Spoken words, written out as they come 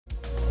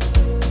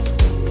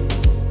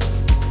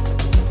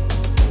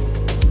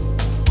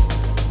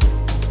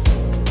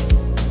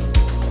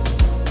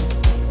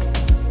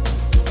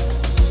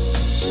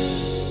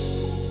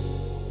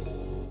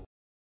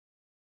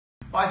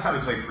Well, I thought we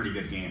played a pretty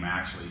good game,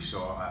 actually.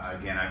 So,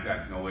 again, I've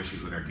got no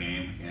issues with our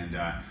game. And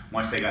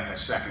once they got that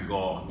second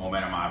goal,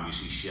 momentum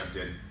obviously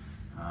shifted.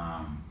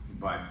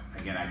 But,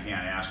 again, I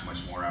can't ask much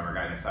more of our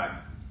guys. I thought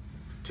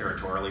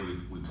territorially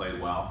we played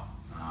well.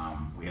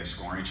 We had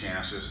scoring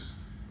chances.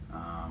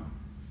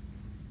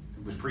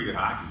 It was a pretty good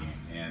hockey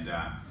game.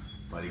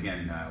 But,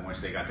 again, once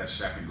they got that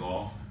second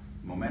goal,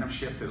 momentum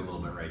shifted a little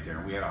bit right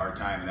there. We had a hard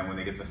time. And then when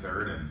they get the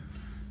third, and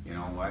you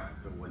know what?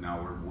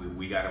 Now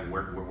we got to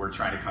work. We're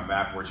trying to come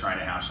back. We're trying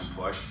to have some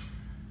push,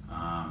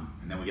 and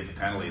then we get the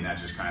penalty, and that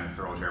just kind of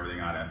throws everything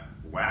out of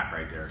whack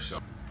right there. So,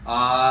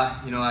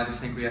 I just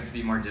think we have to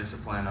be more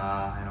disciplined.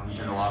 I know we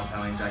took a lot of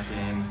penalties that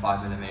game.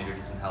 5-minute major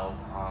doesn't help.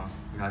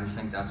 I just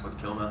think that's what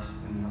killed us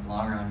in the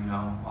long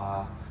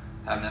run.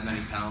 Having that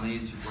many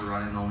penalties, we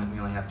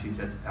only have 2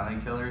 sets of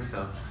penalty killers,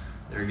 so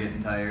they're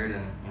getting tired,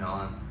 and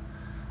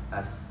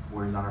that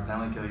wears on our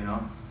penalty kill.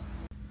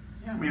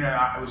 Yeah, I mean,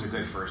 it was a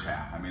good first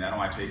half. I mean, I don't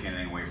want to take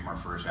anything away from our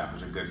first half. It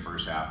was a good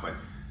first half, but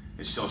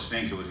it still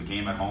stinks. It was a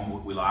game at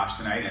home we lost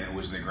tonight, and it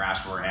was in the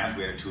grasp of our hands.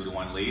 We had a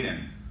 2-1 lead,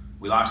 and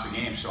we lost the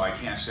game. So I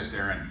can't sit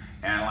there and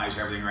analyze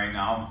everything right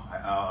now.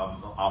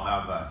 I'll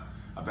have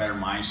a better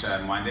mindset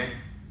on Monday.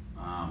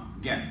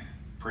 Again,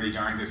 pretty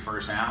darn good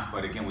first half,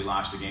 but again, we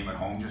lost the game at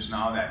home just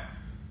now.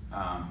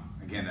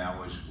 Again, that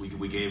was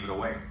we gave it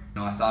away.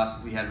 I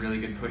thought we had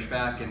really good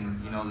pushback,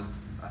 and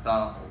I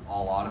thought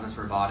a lot of us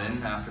were bought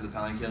in after the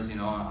penalty kills.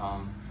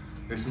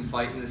 There's some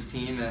fight in this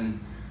team, and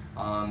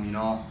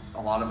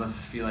a lot of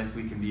us feel like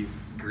we can be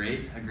a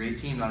great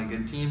team, not a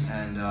good team,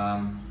 and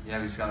we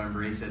just got to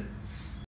embrace it.